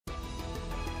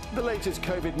The latest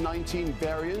COVID-19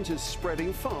 variant is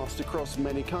spreading fast across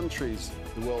many countries.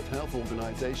 The World Health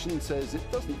Organization says it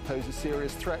doesn't pose a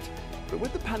serious threat, but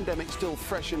with the pandemic still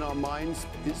fresh in our minds,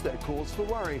 is there cause for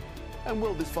worry? And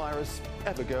will this virus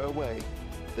ever go away?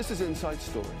 This is Inside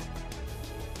Story.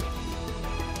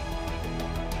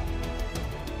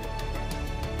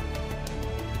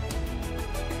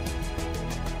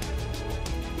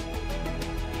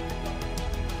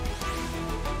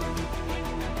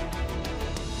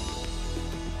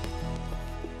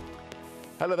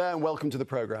 Hello there and welcome to the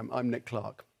programme. I'm Nick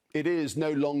Clark. It is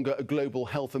no longer a global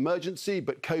health emergency,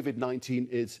 but COVID-19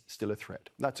 is still a threat.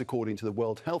 That's according to the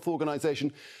World Health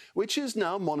Organization, which is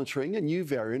now monitoring a new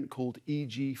variant called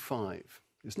EG5.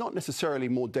 It's not necessarily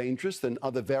more dangerous than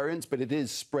other variants, but it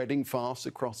is spreading fast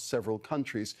across several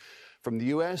countries. From the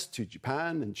US to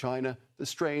Japan and China, the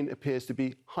strain appears to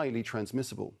be highly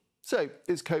transmissible. So,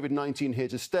 is COVID-19 here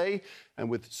to stay? And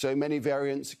with so many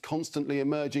variants constantly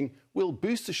emerging, will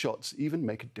booster shots even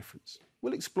make a difference?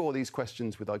 We'll explore these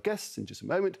questions with our guests in just a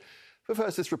moment. But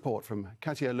first, this report from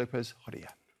Katia Lopez-Horia.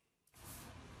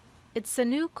 It's a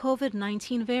new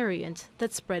COVID-19 variant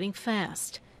that's spreading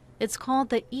fast. It's called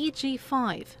the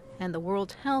EG5, and the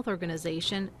World Health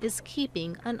Organization is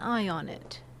keeping an eye on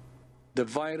it. The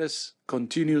virus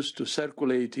continues to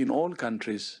circulate in all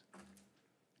countries,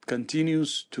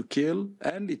 continues to kill,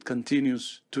 and it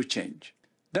continues to change.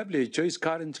 WHO is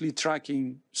currently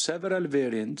tracking several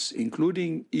variants,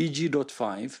 including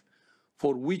EG.5,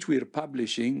 for which we are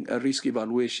publishing a risk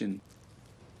evaluation.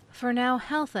 For now,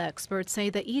 health experts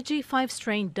say the EG5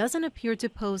 strain doesn't appear to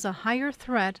pose a higher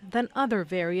threat than other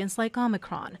variants like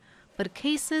Omicron, but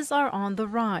cases are on the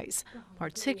rise,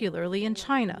 particularly in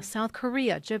China, South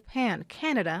Korea, Japan,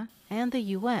 Canada, and the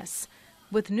US.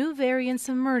 With new variants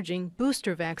emerging,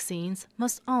 booster vaccines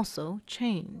must also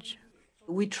change.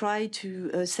 We try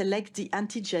to select the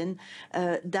antigen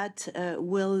that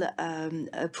will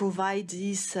provide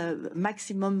this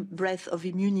maximum breadth of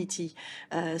immunity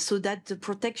so that the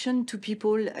protection to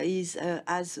people is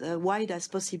as wide as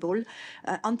possible,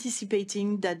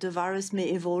 anticipating that the virus may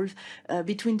evolve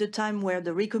between the time where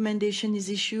the recommendation is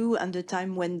issued and the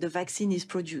time when the vaccine is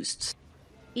produced.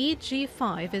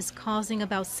 EG5 is causing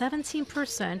about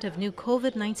 17% of new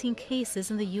COVID-19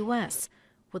 cases in the U.S.,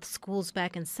 with schools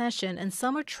back in session and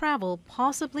summer travel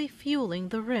possibly fueling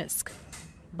the risk.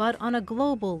 But on a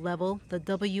global level, the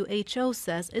WHO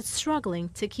says it's struggling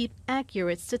to keep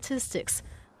accurate statistics,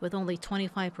 with only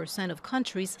 25% of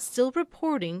countries still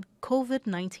reporting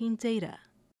COVID-19 data.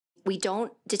 We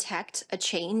don't detect a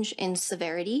change in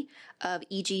severity of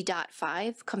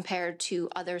EG.5 compared to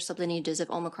other sublineages of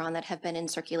Omicron that have been in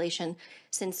circulation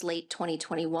since late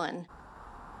 2021.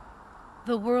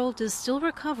 The world is still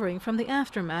recovering from the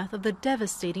aftermath of the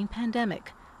devastating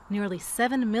pandemic. Nearly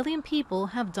 7 million people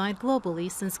have died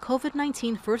globally since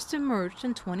COVID-19 first emerged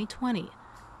in 2020.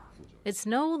 It's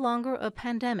no longer a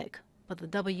pandemic, but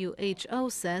the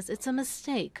WHO says it's a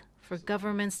mistake for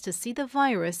governments to see the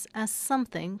virus as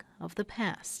something of the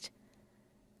past.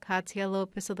 Katia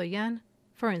Lopez-Horia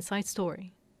for Inside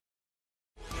Story.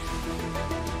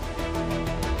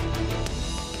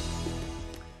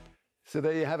 So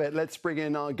there you have it. Let's bring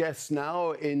in our guests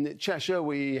now. In Cheshire,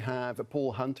 we have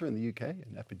Paul Hunter in the UK,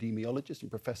 an epidemiologist and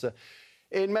professor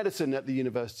in medicine at the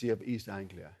University of East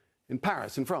Anglia. In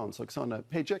Paris, in France, Oksana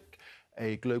Pejek,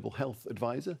 a global health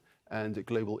advisor and a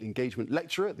global engagement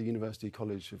lecturer at the University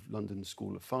College of London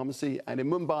School of Pharmacy. And in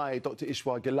Mumbai, Dr.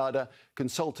 Ishwar Gilada,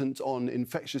 consultant on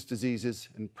infectious diseases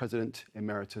and President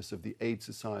Emeritus of the AIDS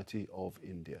Society of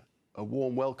India. A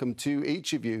warm welcome to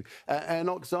each of you. And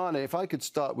Oksana, if I could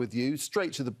start with you,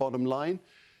 straight to the bottom line.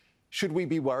 Should we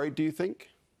be worried, do you think?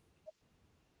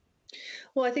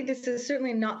 Well, I think this is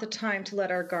certainly not the time to let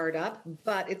our guard up,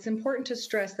 but it's important to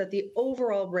stress that the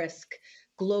overall risk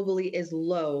globally is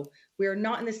low. We are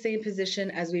not in the same position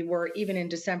as we were even in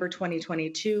December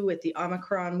 2022 with the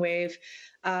Omicron wave,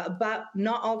 but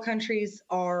not all countries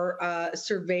are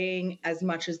surveying as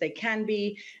much as they can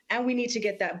be, and we need to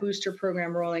get that booster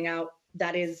program rolling out.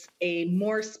 That is a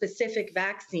more specific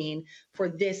vaccine for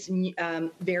this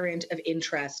variant of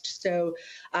interest. So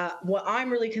what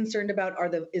I'm really concerned about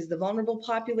is the vulnerable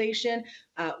population.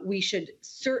 We should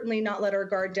certainly not let our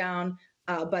guard down.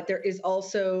 But there is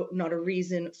also not a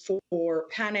reason for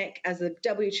panic, as the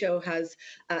WHO has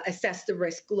assessed the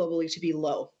risk globally to be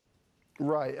low.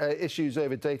 Right. Issues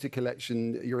over data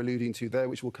collection you're alluding to there,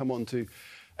 which we'll come on to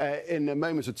in a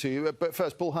moment or two. But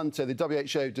first, Paul Hunter, the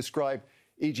WHO described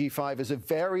EG5 as a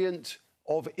variant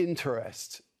of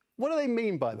interest. What do they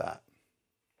mean by that?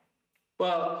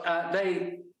 Well,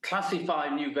 they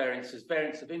classify new variants as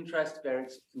variants of interest,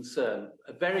 variants of concern.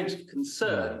 A variant of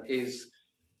concern is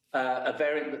a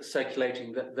variant that's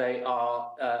circulating that they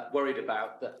are worried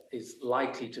about, that is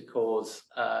likely to cause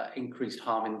increased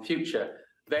harm in the future.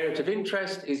 Variant of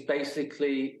interest is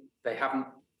basically they haven't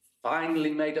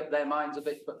finally made up their minds of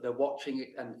it, but they're watching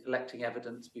it and collecting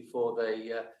evidence before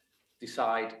they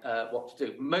decide what to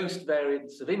do. Most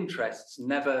variants of interests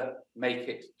never make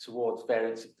it towards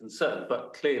variants of concern,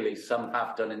 but clearly some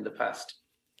have done in the past.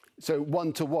 So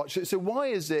one to watch. So why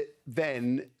is it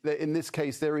then that in this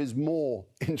case there is more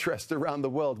interest around the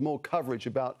world, more coverage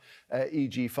about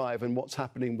EG5 and what's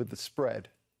happening with the spread?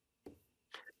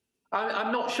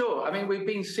 I'm not sure. I mean, we've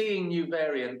been seeing new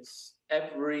variants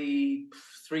every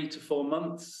 3 to 4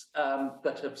 months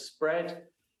that have spread.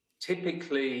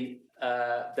 Typically,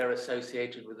 they're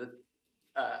associated with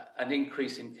an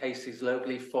increase in cases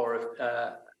locally for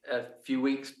a few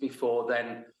weeks before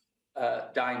then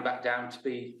dying back down to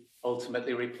be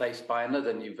ultimately replaced by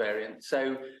another new variant.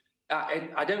 So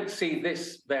I don't see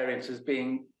this variant as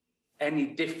being any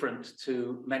different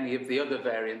to many of the other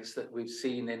variants that we've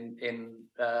seen in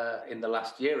the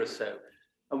last year or so.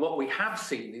 And what we have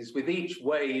seen is with each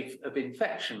wave of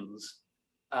infections,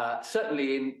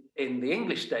 certainly in the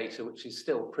English data, which is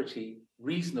still pretty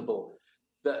reasonable,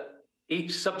 that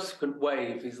each subsequent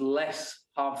wave is less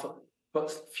harmful,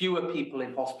 puts fewer people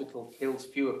in hospital, kills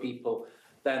fewer people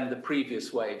than the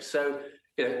previous wave. So,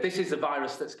 you know, this is a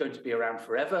virus that's going to be around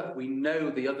forever. We know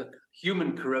the other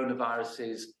human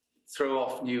coronaviruses throw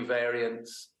off new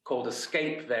variants called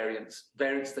escape variants,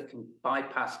 variants that can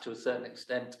bypass to a certain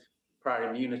extent prior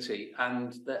immunity.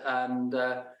 And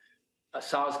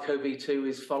SARS-CoV-2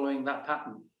 is following that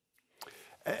pattern.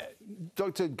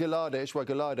 Dr. Gilada, Ishwar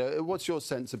Gilada, what's your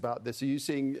sense about this? Are you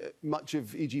seeing much of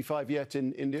EG5 yet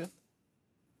in India?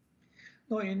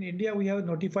 No, in India, we have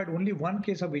notified only one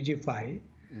case of EG5.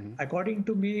 According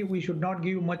to me, we should not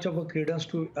give much of a credence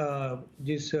to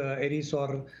this Aedes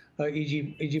or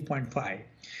EG.5.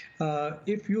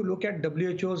 If you look at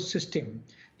WHO's system,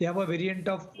 they have a variant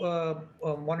of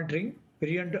monitoring,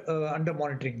 variant under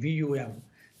monitoring, VUM,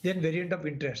 then variant of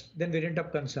interest, then variant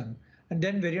of concern, and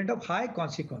then variant of high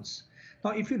consequence.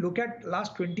 Now, if you look at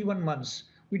last 21 months,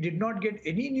 we did not get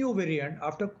any new variant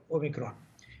after Omicron.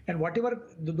 And whatever,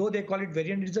 though they call it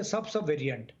variant, it's a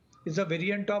sub-variant. It's a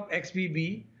variant of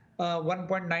XBB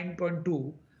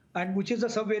 1.9.2, and which is a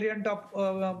subvariant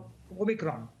of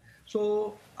Omicron.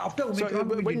 So after Omicron,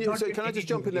 can I just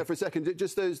jump in there for a second?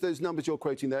 Just those numbers you're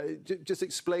quoting there. Just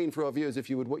explain for our viewers, if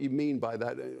you would, what you mean by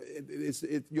that.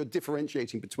 You're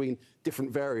differentiating between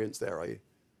different variants there, are you?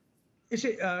 You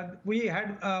see, we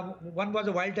had one was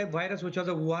a wild-type virus, which was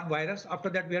a Wuhan virus. After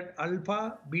that, we had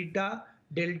alpha, beta,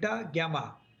 delta,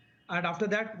 gamma. And after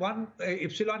that, one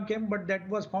epsilon came, but that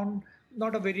was found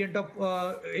not a variant of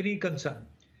any concern.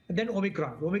 And then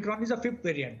Omicron. Omicron is a fifth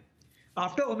variant.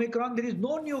 After Omicron, there is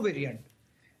no new variant.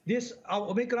 This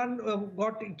Omicron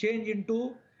got changed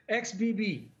into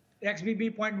XBB,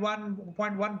 XBB 0.1,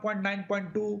 0.1,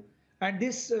 0.9.2, and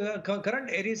this current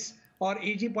Aedes or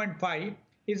EG.5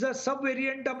 is a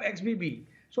subvariant of XBB.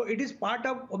 So it is part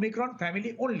of Omicron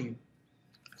family only.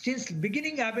 Since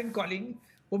beginning, I have been calling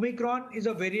Omicron is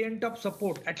a variant of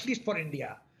support, at least for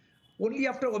India. Only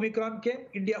after Omicron came,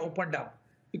 India opened up.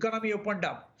 Economy opened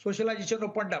up, socialization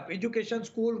opened up, education,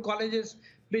 school, colleges,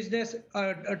 business,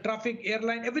 traffic,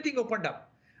 airline, everything opened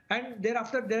up. And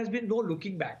thereafter, there has been no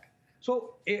looking back.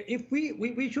 So if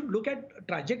we should look at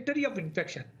trajectory of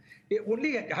infection.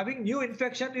 Only having new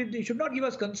infection, it should not give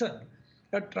us concern.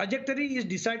 A trajectory is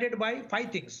decided by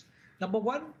 5 things. Number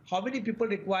 1, how many people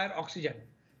require oxygen?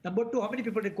 Number 2, how many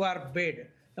people require bed?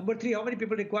 Number 3, how many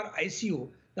people require ICU?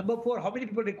 Number 4, how many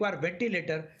people require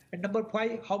ventilator? And number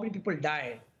 5, how many people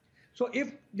die? So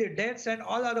if the deaths and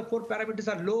all other 4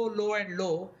 parameters are low, low, and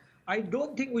low, I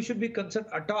don't think we should be concerned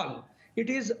at all. It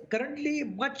is currently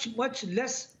much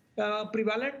less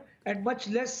prevalent and much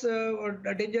less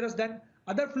dangerous than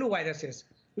other flu viruses,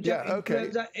 which are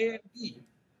influenza A and B.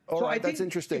 All right, that's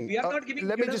interesting. We are not giving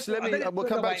we'll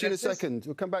come back to you in a second.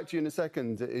 We'll come back to you in a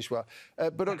second, Ishwar.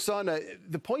 But Oksana,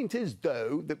 the point is,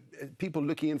 though, that people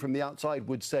looking in from the outside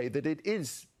would say that it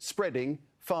is spreading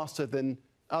faster than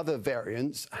other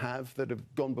variants that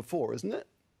have gone before, isn't it?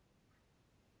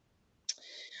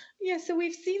 Yeah, so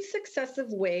we've seen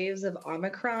successive waves of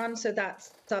Omicron. So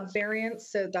that's subvariants.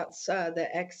 So that's the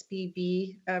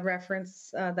XBB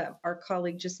reference that our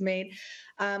colleague just made.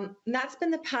 And that's been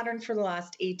the pattern for the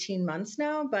last 18 months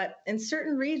now. But in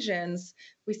certain regions,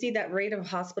 we see that rate of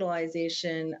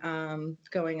hospitalization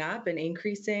going up and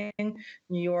increasing.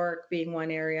 New York being one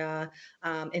area,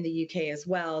 in the UK as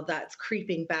well, that's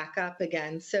creeping back up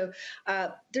again. So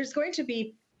there's going to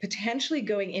be potentially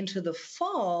going into the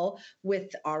fall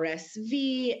with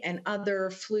RSV and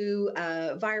other flu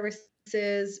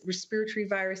viruses, respiratory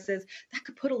viruses, that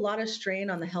could put a lot of strain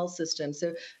on the health system. So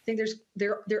I think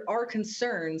there are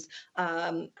concerns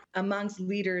amongst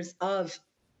leaders of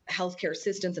healthcare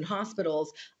systems and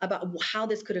hospitals about how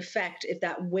this could affect if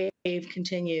that wave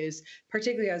continues,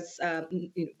 particularly as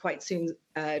quite soon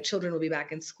children will be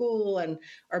back in school and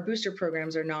our booster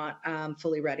programs are not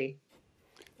fully ready.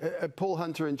 Paul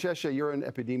Hunter in Cheshire, you're an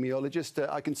epidemiologist.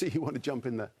 I can see you want to jump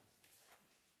in there.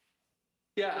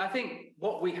 Yeah, I think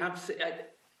what we have,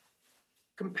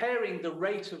 comparing the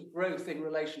rate of growth in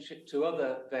relationship to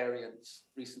other variants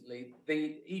recently,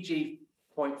 the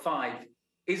EG.5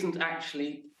 isn't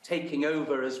actually taking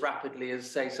over as rapidly as,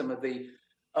 say, some of the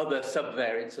other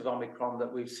subvariants of Omicron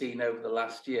that we've seen over the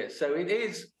last year. So it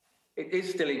is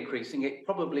still increasing. It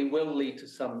probably will lead to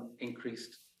some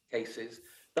increased cases.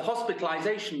 The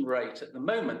hospitalisation rate at the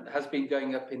moment has been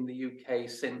going up in the UK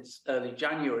since early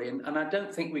January, and I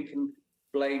don't think we can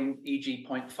blame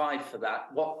EG.5 for that.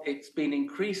 It's been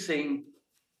increasing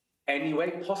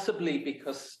anyway, possibly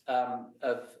because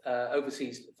of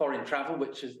overseas foreign travel,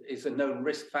 which is a known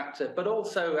risk factor, but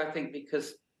also I think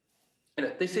because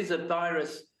this is a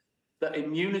virus that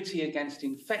immunity against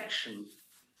infection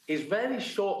is very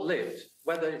short-lived,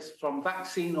 whether it's from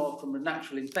vaccine or from a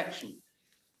natural infection.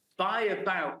 By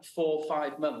about 4 or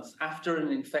 5 months after an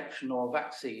infection or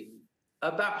vaccine,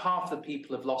 about half the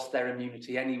people have lost their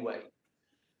immunity anyway.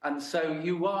 And so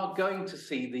you are going to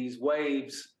see these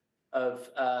waves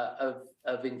of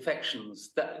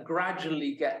infections that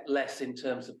gradually get less in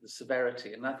terms of the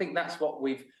severity. And I think that's what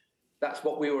we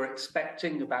were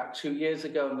expecting about 2 years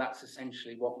ago, and that's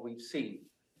essentially what we've seen.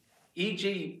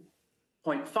 EG.5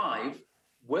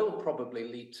 will probably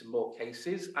lead to more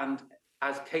cases, and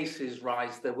as cases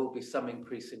rise, there will be some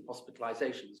increase in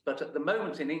hospitalizations. But at the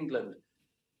moment in England,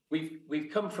 we've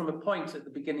come from a point at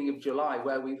the beginning of July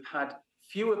where we've had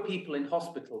fewer people in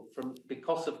hospital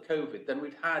because of COVID than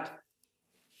we've had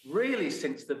really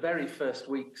since the very first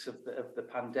weeks of the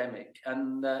pandemic.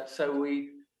 And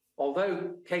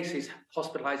although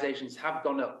hospitalizations have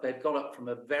gone up, they've gone up from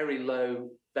a very low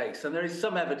base. And there is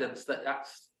some evidence that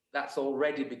that's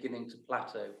already beginning to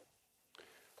plateau.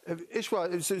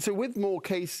 Ishwar, so with more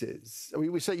cases, I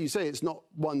mean, you say it's not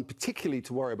one particularly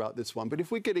to worry about this one, but if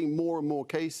we're getting more and more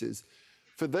cases,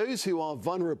 for those who are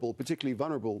vulnerable, particularly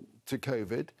vulnerable to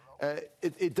COVID,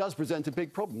 it does present a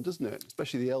big problem, doesn't it?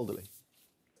 Especially the elderly.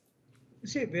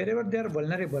 See, wherever they are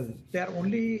vulnerable, they are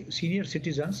only senior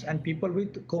citizens and people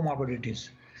with comorbidities.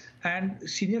 And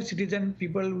senior citizen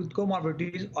people with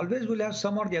comorbidities always will have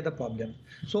some or the other problem.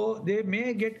 So they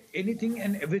may get anything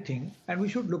and everything, and we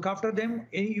should look after them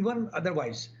even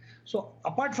otherwise. So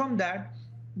apart from that,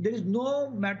 there is no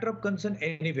matter of concern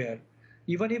anywhere.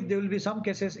 Even if there will be some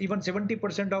cases, even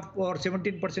 70% or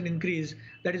 17% increase,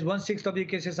 that is 1/6 of the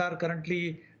cases are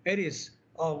currently ARIS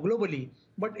globally,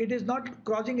 but it is not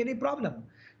causing any problem.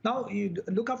 Now you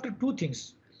look after two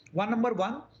things. Number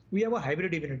one, we have a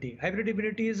hybrid immunity. Hybrid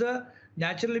immunity is a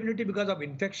natural immunity because of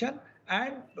infection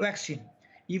and vaccine.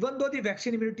 Even though the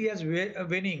vaccine immunity has been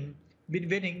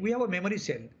waning, we have a memory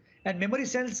cell. And memory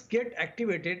cells get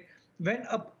activated when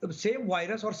a same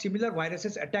virus or similar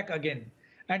viruses attack again.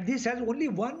 And this has only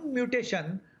one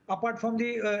mutation apart from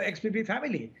the XBB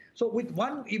family. So with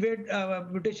one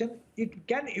mutation, it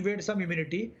can evade some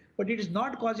immunity, but it is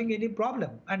not causing any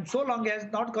problem. And so long as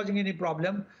not causing any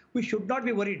problem, we should not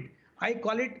be worried. I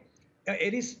call it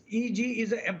ARIS EG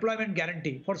is an employment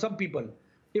guarantee for some people.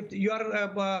 If you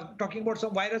are talking about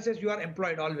some viruses, you are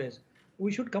employed always.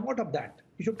 We should come out of that.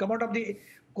 We should come out of the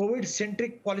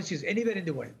COVID-centric policies anywhere in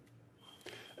the world.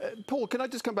 Paul, can I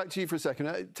just come back to you for a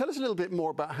second? Tell us a little bit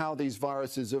more about how these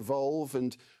viruses evolve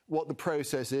and what the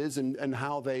process is and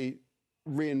how they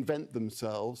reinvent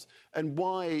themselves, and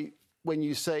why, when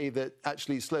you say that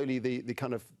actually slowly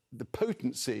the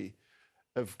potency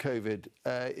of COVID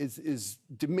is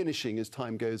diminishing as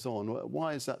time goes on.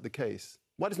 Why is that the case?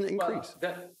 Why doesn't it increase?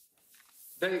 Well,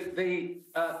 the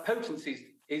potency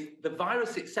is the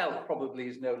virus itself probably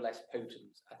is no less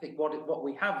potent. I think what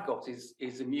we have got is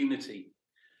immunity.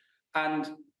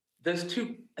 And there's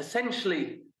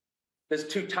essentially there's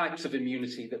two types of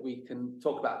immunity that we can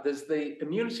talk about. There's the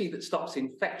immunity that stops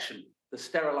infection, the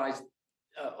sterilized,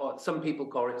 or some people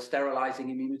call it sterilizing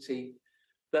immunity,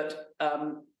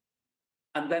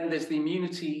 and then there's the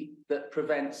immunity that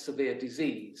prevents severe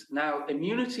disease. Now,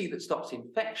 immunity that stops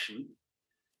infection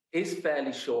is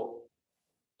fairly short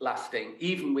lasting,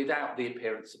 even without the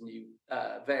appearance of new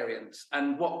variants.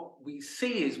 And what we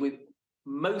see is with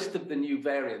most of the new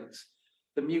variants,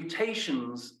 the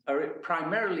mutations are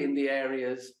primarily in the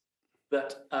areas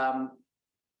that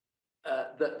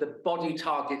that the body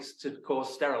targets to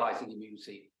cause sterilizing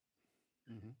immunity.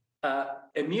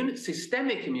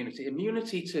 Systemic immunity,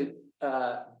 immunity to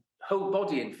whole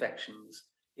body infections,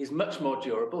 is much more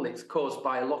durable. It's caused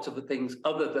by a lot of the things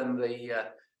other than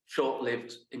the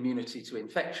short-lived immunity to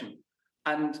infection.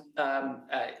 And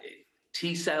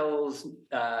T cells,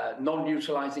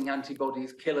 non-neutralizing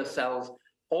antibodies, killer cells,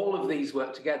 all of these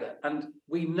work together. And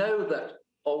we know that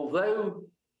although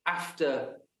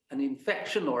after an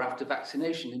infection or after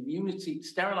vaccination,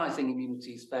 sterilizing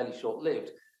immunity is fairly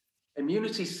short-lived,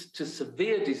 immunity to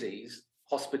severe disease,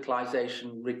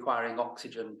 hospitalization requiring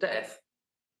oxygen, death,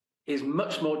 is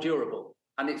much more durable.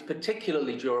 And it's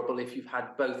particularly durable if you've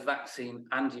had both vaccine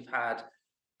and you've had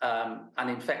an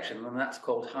infection, and that's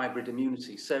called hybrid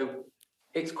immunity. So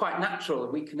it's quite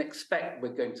natural. We can expect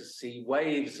we're going to see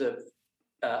waves of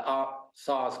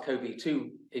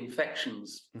SARS-CoV-2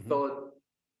 infections for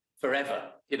forever,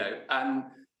 you know.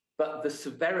 But the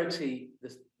severity,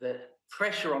 the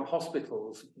pressure on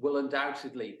hospitals will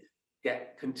undoubtedly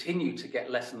continue to get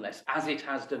less and less, as it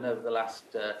has done over the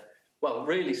last, well,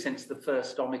 really since the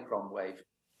first Omicron wave.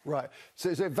 Right.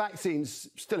 So vaccines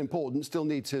still important, still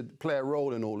need to play a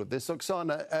role in all of this.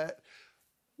 Oksana,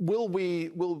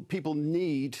 will people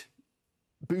need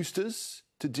boosters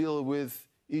to deal with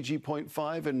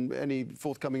EG.5 and any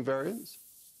forthcoming variants?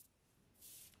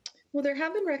 Well, there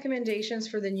have been recommendations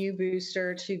for the new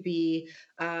booster to be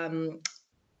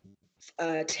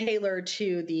tailored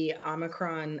to the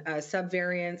Omicron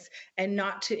subvariants and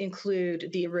not to include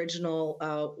the original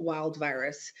wild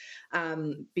virus,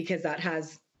 because that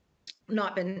has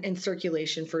not been in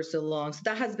circulation for so long. So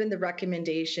that has been the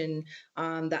recommendation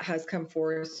that has come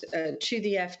forth to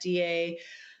the FDA.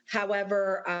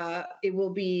 However, it will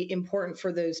be important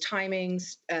for those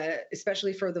timings,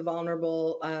 especially for the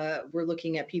vulnerable. We're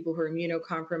looking at people who are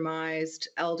immunocompromised,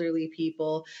 elderly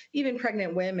people, even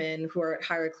pregnant women who are at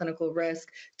higher clinical risk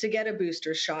to get a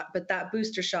booster shot. But that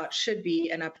booster shot should be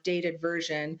an updated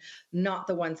version, not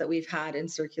the ones that we've had in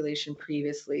circulation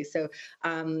previously. So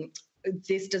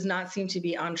this does not seem to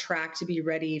be on track to be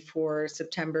ready for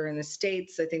September in the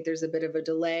States. I think there's a bit of a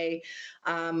delay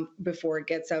before it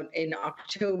gets out in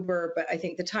October, but I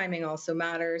think the timing also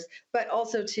matters. But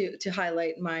also to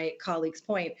highlight my colleague's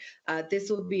point,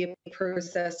 this will be a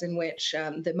process in which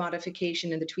the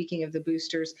modification and the tweaking of the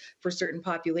boosters for certain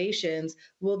populations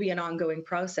will be an ongoing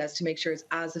process to make sure it's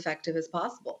as effective as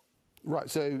possible. Right,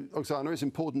 so Oksana, it's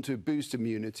important to boost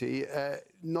immunity,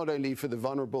 not only for the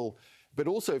vulnerable, but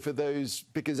also for those,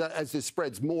 because as this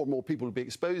spreads, more and more people will be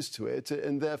exposed to it,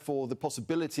 and therefore the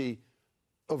possibility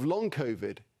of long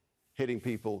COVID hitting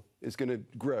people is going to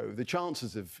grow. The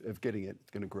chances of getting it is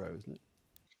going to grow, isn't it?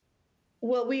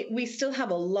 Well, we still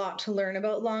have a lot to learn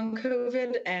about long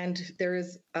COVID, and there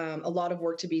is a lot of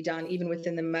work to be done, even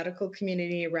within the medical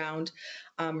community, around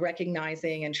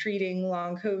recognizing and treating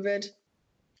long COVID.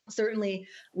 Certainly,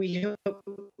 we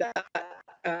hope that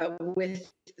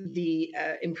with the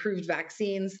improved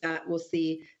vaccines, that we'll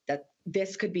see that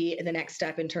this could be the next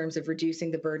step in terms of reducing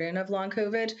the burden of long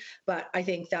COVID. But I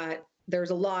think that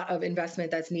there's a lot of investment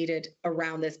that's needed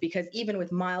around this, because even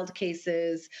with mild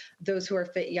cases, those who are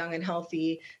fit, young, and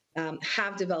healthy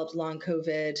have developed long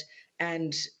COVID,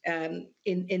 and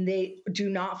they do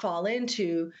not fall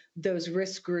into those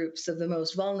risk groups of the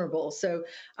most vulnerable. So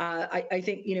I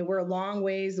think, you know, we're a long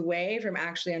ways away from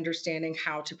actually understanding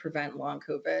how to prevent long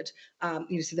COVID.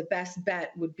 So the best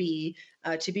bet would be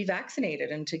to be vaccinated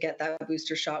and to get that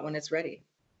booster shot when it's ready.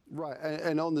 Right,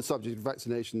 and on the subject of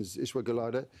vaccinations, Ishwar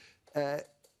Gilada,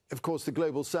 of course, the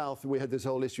Global South, we had this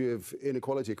whole issue of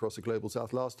inequality across the Global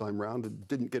South last time round and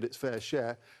didn't get its fair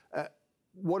share.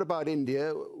 What about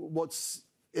India? What's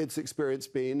its experience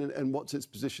been, and what's its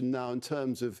position now in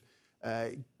terms of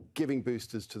giving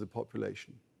boosters to the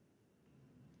population?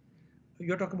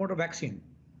 You're talking about a vaccine?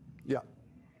 Yeah.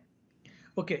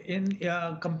 Okay.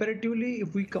 Comparatively,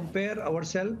 if we compare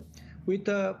ourselves with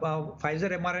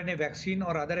Pfizer mRNA vaccine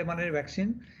or other mRNA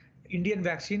vaccine, Indian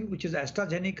vaccine, which is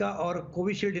AstraZeneca or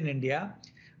Covishield in India,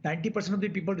 90% of the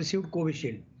people received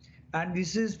Covishield. And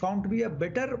this is found to be a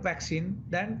better vaccine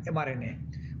than mRNA.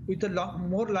 with a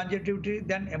more longevity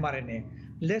than mRNA,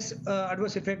 less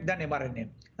adverse effect than mRNA.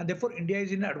 And therefore, India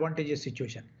is in an advantageous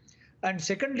situation. And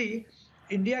secondly,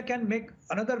 India can make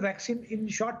another vaccine in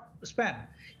short span.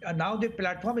 Now the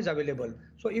platform is available.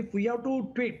 So if we have to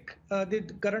tweak the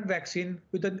current vaccine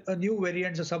with a new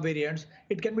variants or subvariants,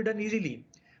 it can be done easily.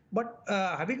 But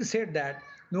having said that,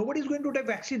 nobody is going to take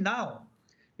vaccine now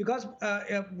because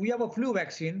we have a flu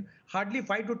vaccine. Hardly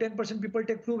 5 to 10% people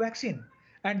take flu vaccine.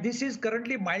 And this is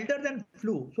currently milder than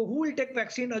flu. So who will take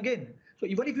vaccine again? So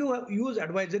even if you use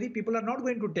advisory, people are not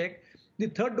going to take. The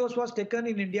third dose was taken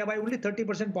in India by only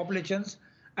 30% populations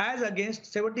as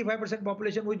against 75%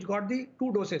 population which got the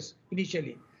 2 doses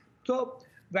initially. So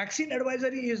vaccine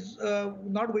advisory is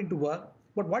not going to work.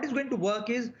 But what is going to work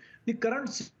is the current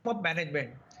system of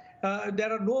management.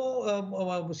 There are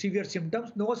no severe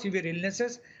symptoms, no severe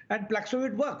illnesses, and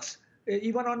Paxlovid works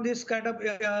even on this kind of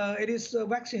Aedes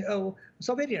vaccine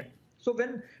subvariant. So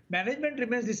when management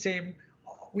remains the same,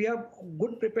 we have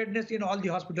good preparedness in all the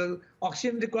hospitals,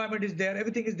 oxygen requirement is there,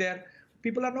 everything is there.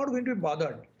 People are not going to be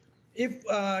bothered. If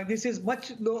this is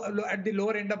much at the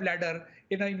lower end of ladder,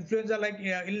 influenza-like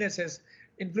illnesses,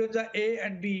 influenza A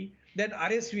and B, then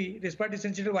RSV, respiratory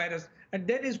syncytial virus, and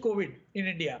then is COVID in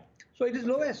India. So it is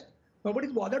lowest.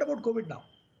 Nobody's bothered about COVID now.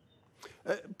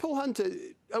 Paul Hunter,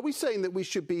 are we saying that we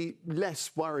should be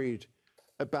less worried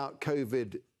about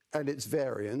COVID and its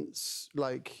variants,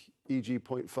 like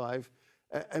EG.5,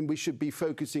 and we should be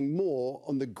focusing more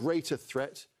on the greater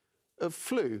threat of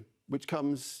flu, which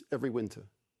comes every winter?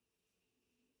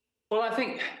 Well, I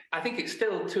think it's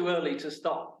still too early to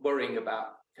stop worrying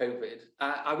about COVID.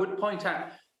 I would point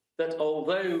out that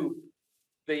although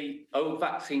the old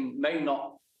vaccine may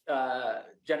not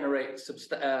generate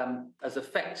as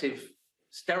effective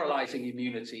sterilizing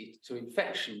immunity to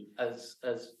infection as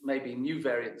maybe new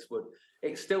variants would,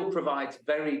 it still provides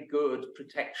very good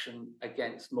protection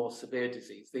against more severe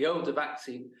disease. The older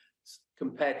vaccine,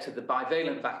 compared to the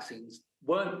bivalent vaccines,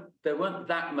 there weren't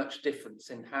that much difference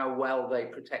in how well they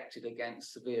protected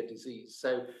against severe disease.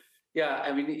 So, yeah,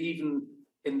 I mean, even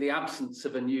in the absence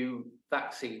of a new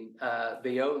vaccine,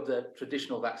 the older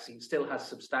traditional vaccine still has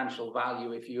substantial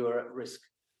value if you are at risk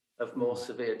of more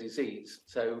severe disease.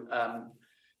 So,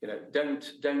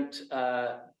 don't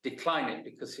decline it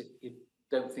because you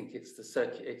don't think it's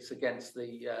it's against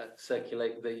the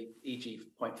the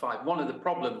EG.5. One of the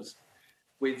problems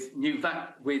with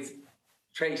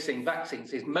tracing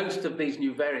vaccines is most of these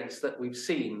new variants that we've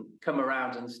seen come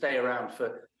around and stay around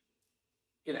for,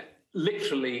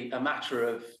 literally a matter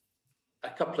of a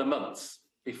couple of months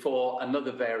before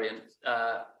another variant.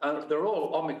 They're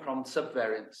all Omicron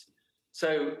subvariants.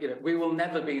 So, we will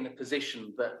never be in a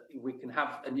position that we can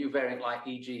have a new variant like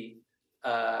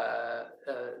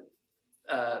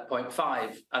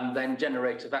EG.5 and then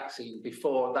generate a vaccine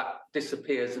before that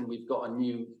disappears and we've got a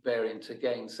new variant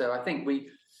again. So I think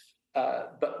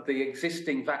but the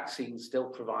existing vaccines still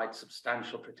provide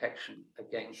substantial protection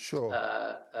against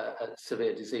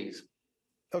severe disease.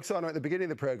 Oksana, at the beginning of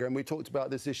the programme, we talked about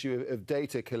this issue of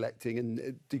data collecting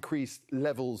and decreased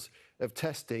levels of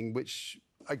testing, which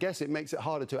I guess it makes it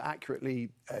harder to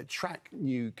accurately track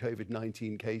new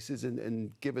COVID-19 cases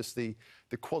and give us the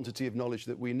quantity of knowledge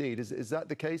that we need. Is that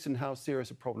the case, and how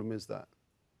serious a problem is that?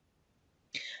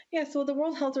 Yeah, so the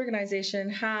World Health Organization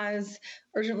has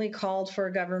urgently called for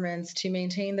governments to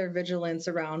maintain their vigilance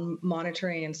around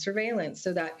monitoring and surveillance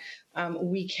so that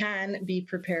we can be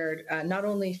prepared not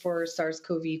only for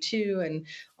SARS-CoV-2 and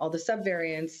all the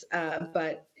subvariants,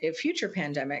 but future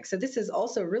pandemics. So this is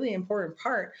also a really important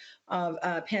part of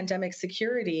pandemic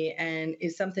security and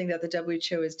is something that the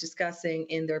WHO is discussing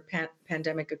in their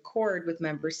pandemic accord with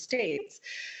member states.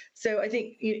 So I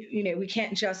think, we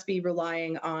can't just be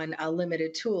relying on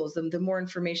limited tools. The more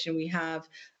information we have,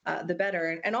 the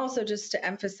better. And also just to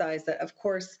emphasize that, of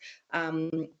course,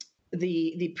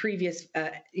 the previous,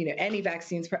 any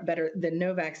vaccine is better than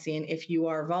no vaccine if you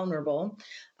are vulnerable.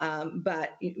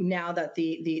 But now that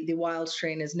the wild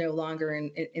strain is no longer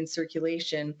in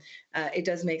circulation, it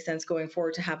does make sense going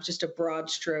forward to have just a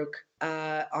broad stroke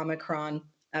Omicron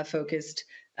focused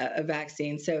a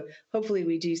vaccine. So hopefully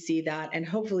we do see that, and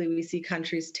hopefully we see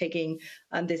countries taking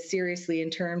this seriously in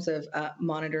terms of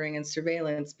monitoring and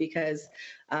surveillance, because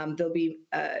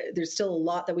there's still a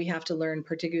lot that we have to learn,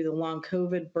 particularly the long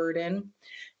COVID burden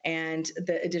and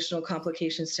the additional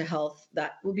complications to health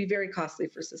that will be very costly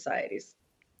for societies.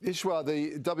 Ishwar,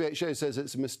 the WHO says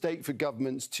it's a mistake for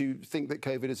governments to think that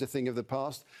COVID is a thing of the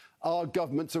past. Are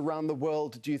governments around the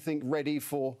world, do you think, ready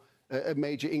for a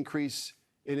major increase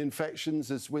in infections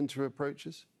as winter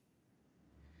approaches?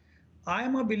 I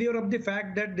am a believer of the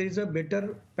fact that there is a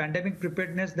better pandemic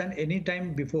preparedness than any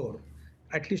time before,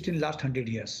 at least in last 100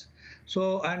 years.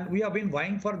 So, and we have been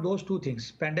vying for those two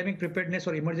things, pandemic preparedness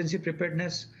or emergency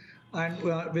preparedness, and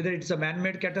whether it's a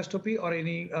man-made catastrophe or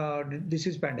any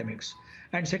disease pandemics.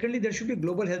 And secondly, there should be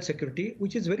global health security,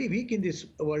 which is very weak in this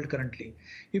world currently.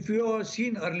 If you have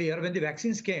seen earlier, when the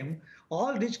vaccines came,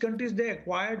 all rich countries, they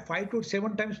acquired 5 to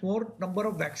 7 times more number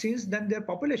of vaccines than their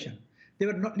population. They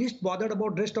were not least bothered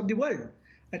about the rest of the world.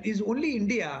 And it is only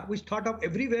India which thought of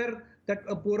everywhere that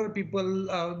poorer people,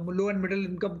 low and middle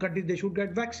income countries, they should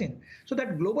get vaccine. So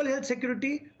that global health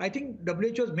security, I think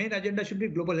WHO's main agenda should be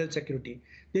global health security.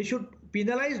 They should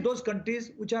penalize those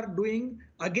countries which are doing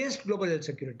against global health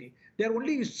security. They are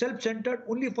only self-centered,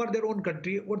 only for their own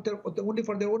country, only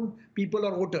for their own people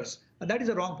or voters. And that is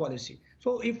a wrong policy.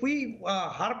 So if we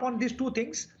harp on these two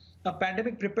things,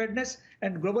 pandemic preparedness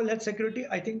and global health security,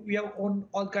 I think we have won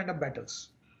all kind of battles.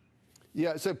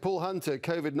 Yeah, so Paul Hunter,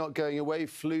 COVID not going away,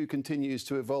 flu continues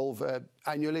to evolve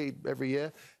annually, every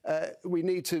year. We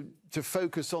need to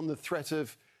focus on the threat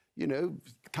of,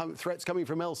 threats coming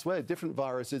from elsewhere, different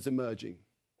viruses emerging.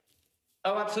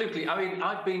 Oh, absolutely. I mean,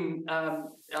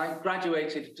 I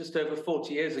graduated just over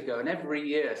 40 years ago, and every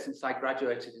year since I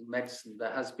graduated in medicine,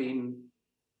 there has been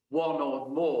one or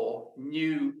more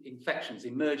new infections,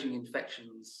 emerging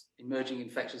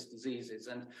infectious diseases.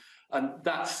 And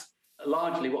that's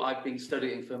largely what I've been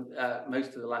studying for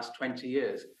most of the last 20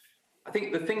 years. I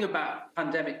think the thing about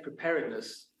pandemic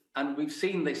preparedness, and we've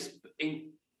seen this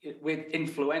with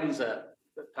influenza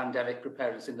pandemic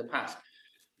preparedness in the past,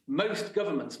 most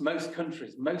governments, most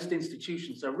countries, most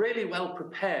institutions are really well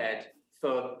prepared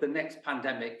for the next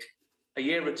pandemic a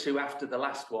year or two after the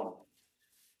last one.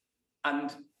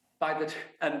 And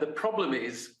the problem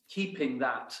is keeping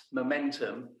that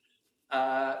momentum.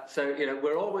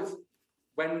 We're always,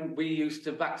 when we used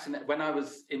to vaccinate, when I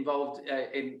was involved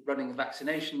in running a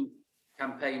vaccination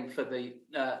campaign for the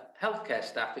healthcare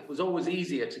staff, it was always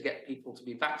easier to get people to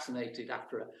be vaccinated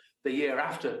after the year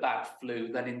after a bad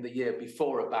flu than in the year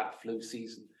before a bad flu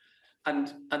season.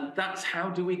 And that's, how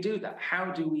do we do that?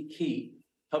 How do we keep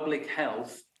public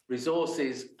health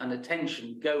resources and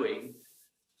attention going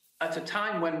at a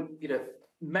time when,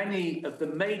 many of the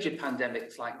major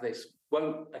pandemics like this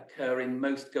won't occur in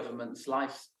most governments'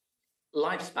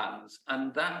 lifespans?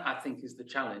 And that, I think, is the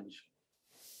challenge.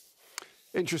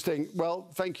 Interesting. Well,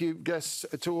 thank you, guests,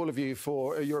 to all of you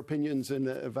for your opinions and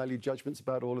valued judgments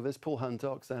about all of this. Paul Hunter,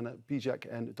 Oksana, Pejek,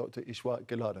 and Dr. Ishwar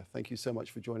Gilada. Thank you so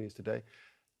much for joining us today.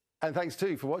 And thanks,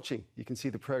 too, for watching. You can see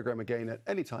the programme again at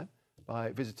any time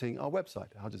by visiting our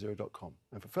website, aljazeera.com.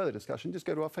 And for further discussion, just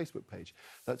go to our Facebook page.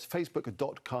 That's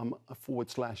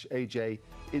facebook.com/AJ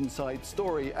Inside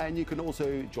Story. And you can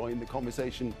also join the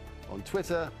conversation on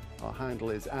Twitter. Our handle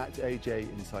is @AJ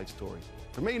Inside Story.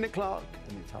 From me, Nick Clark,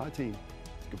 and the entire team,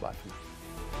 goodbye for now.